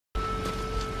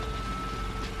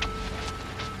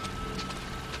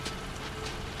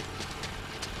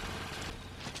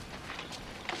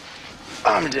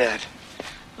I'm dead.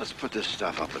 Let's put this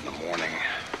stuff up in the morning.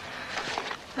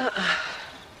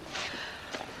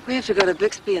 We have to go to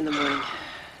Bixby in the morning.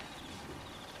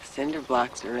 Cinder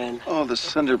blocks are in. Oh, the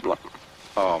cinder block.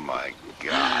 Oh, my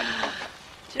God.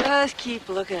 Just keep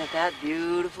looking at that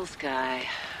beautiful sky.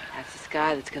 That's the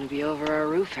sky that's going to be over our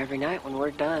roof every night when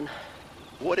we're done.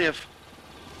 What if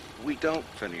we don't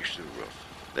finish the roof?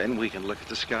 Then we can look at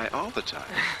the sky all the time.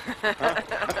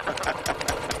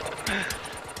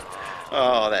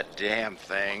 Oh, that damn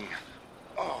thing.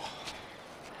 Oh.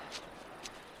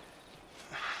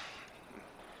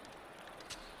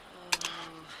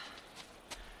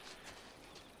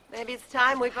 Maybe it's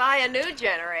time we buy a new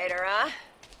generator, huh?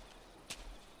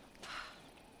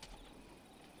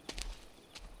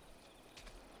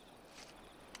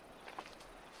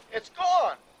 It's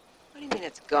gone. What do you mean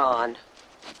it's gone?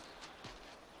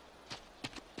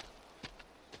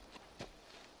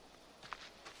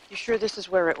 You sure this is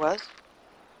where it was?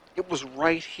 It was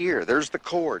right here. There's the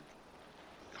cord.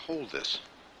 Hold this.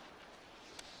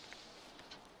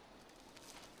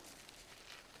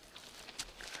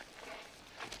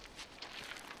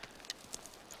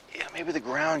 Yeah, maybe the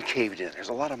ground caved in. There's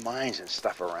a lot of mines and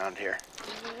stuff around here.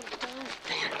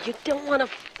 You don't want to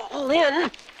fall in.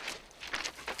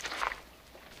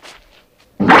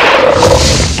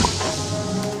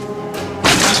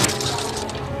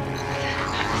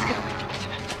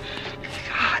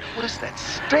 God, what is that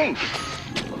stink?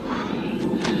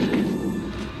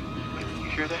 Wait, you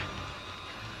hear that?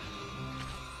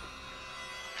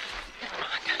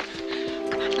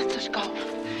 Come on, let's just go.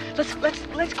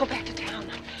 Let's go back to town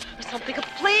or something.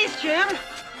 Please, Jim.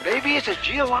 Maybe it's a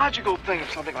geological thing,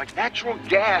 something like natural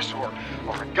gas or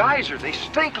a geyser. They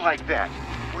stink like that.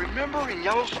 Remember in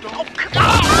Yellowstone? Oh, come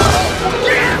on!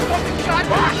 Damn! God!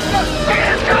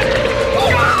 Damn! God! Oh,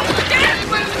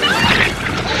 damn!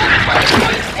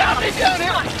 Down here! Down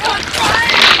here!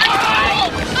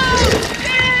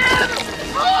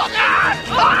 Oh, God!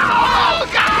 Oh,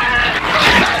 God!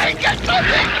 Get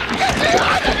something! Get me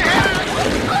out of here!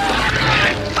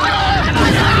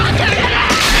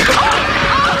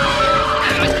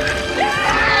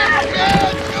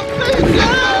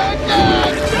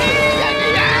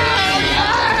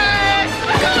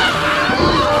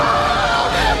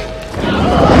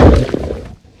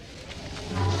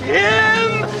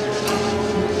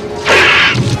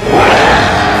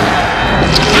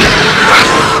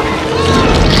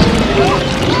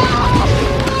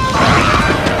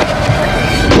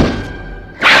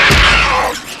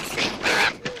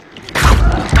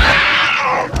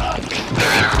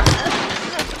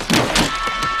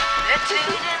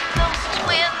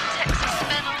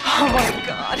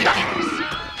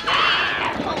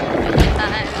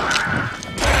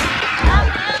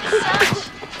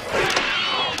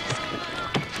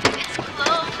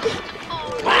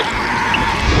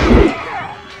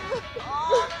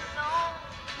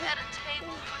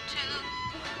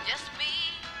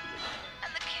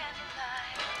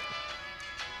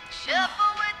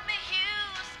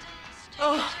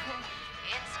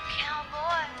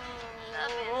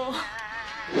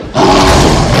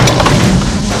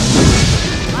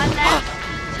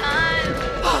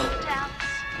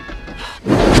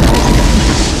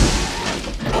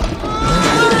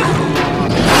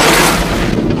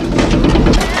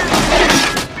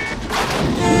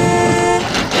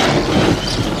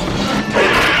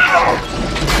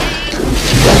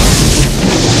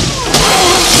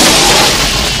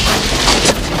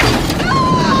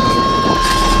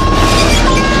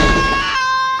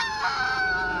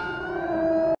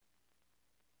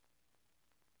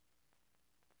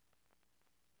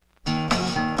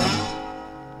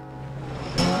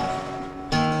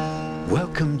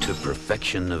 Welcome to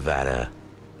Perfection, Nevada,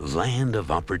 land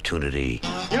of opportunity.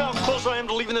 You know how close I am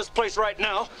to leaving this place right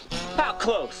now? How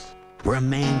close? Where a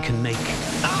man can make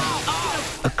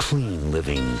a clean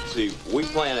living. See, we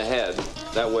plan ahead.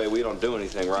 That way we don't do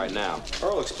anything right now.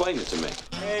 Earl explained it to me.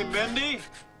 Hey, Mindy,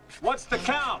 what's the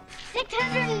count?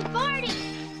 640.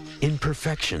 In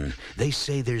Perfection, they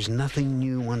say there's nothing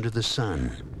new under the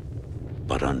sun,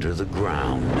 but under the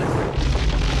ground.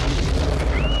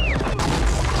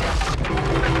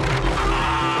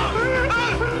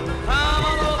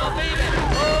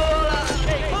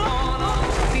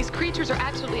 These creatures are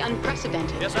absolutely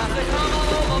unprecedented. Yes, I say, come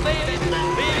on over, baby. Baby,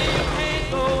 you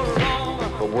can't go wrong.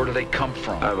 But where do they come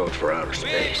from? I vote for outer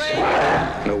space.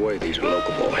 No way these are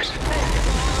local boys.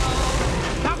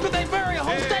 How could they bury a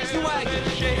whole station wagon?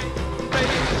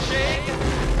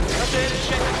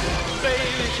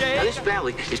 Now, this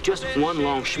valley is just one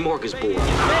long smorgasbord.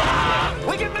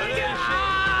 We can make it!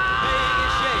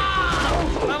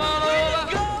 Come on over.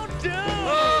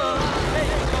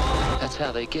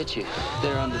 That's how they get you.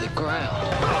 They're under the ground.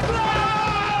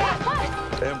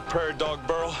 Them prairie dog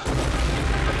burrow.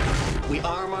 We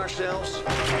arm ourselves.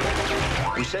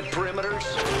 We set perimeters.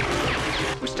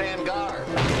 We stand guard.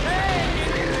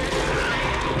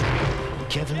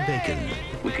 Kevin Bacon.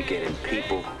 We could get in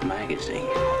People magazine.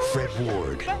 Fred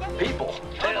Ward. People.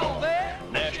 Hell.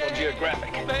 National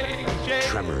Geographic.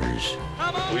 Tremors.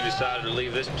 We decided to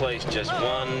leave this place just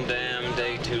one damn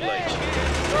day too late.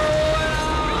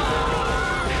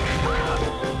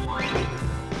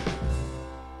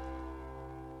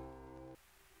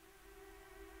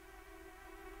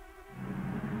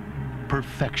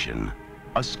 Perfection.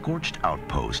 A scorched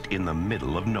outpost in the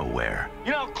middle of nowhere.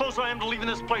 You know how close I am to leaving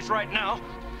this place right now?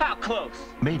 How close?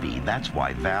 Maybe that's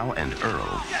why Val and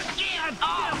Earl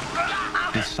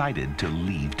decided to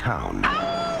leave town.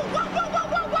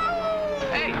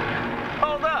 Hey,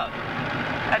 hold up.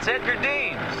 That's Edgar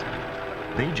Deans.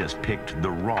 They just picked the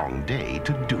wrong day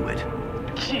to do it.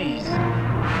 Jeez.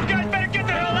 You guys better get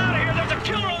the hell out of here. There's a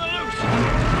killer on the loose.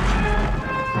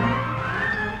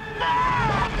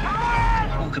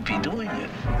 Who could be doing it?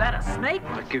 Is that a snake?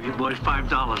 I'll give you boys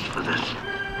 $5 for this.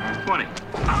 20.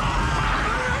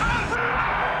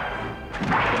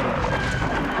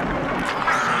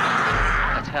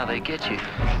 That's how they get you.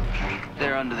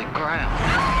 They're under the ground.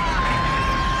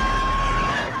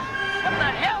 What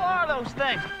the hell are those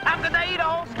things? How could they eat a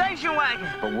whole station wagon?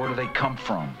 But where do they come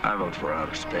from? I vote for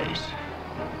outer space.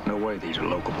 No way these are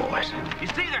local boys. You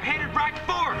see, they're headed right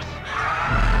for us.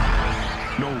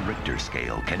 No Richter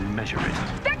scale can measure it.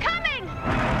 They're coming!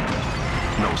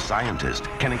 No scientist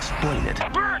can explain it.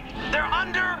 Bert, they're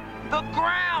under the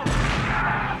ground.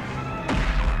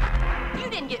 You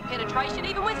didn't get penetration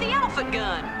even with the elephant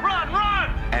gun. Run,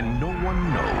 run! And no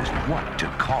one knows what to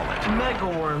call it.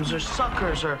 Megaworms or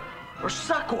suckers or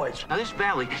suckoids. Now, this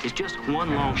valley is just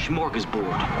one long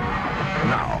smorgasbord.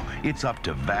 Now, it's up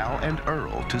to Val and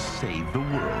Earl to save the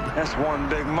world. That's one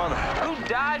big mother. Who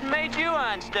died and made you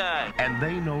Einstein? And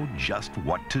they know just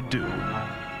what to do.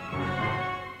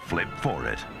 Flip for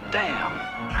it. Damn.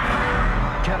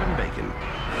 Kevin Bacon,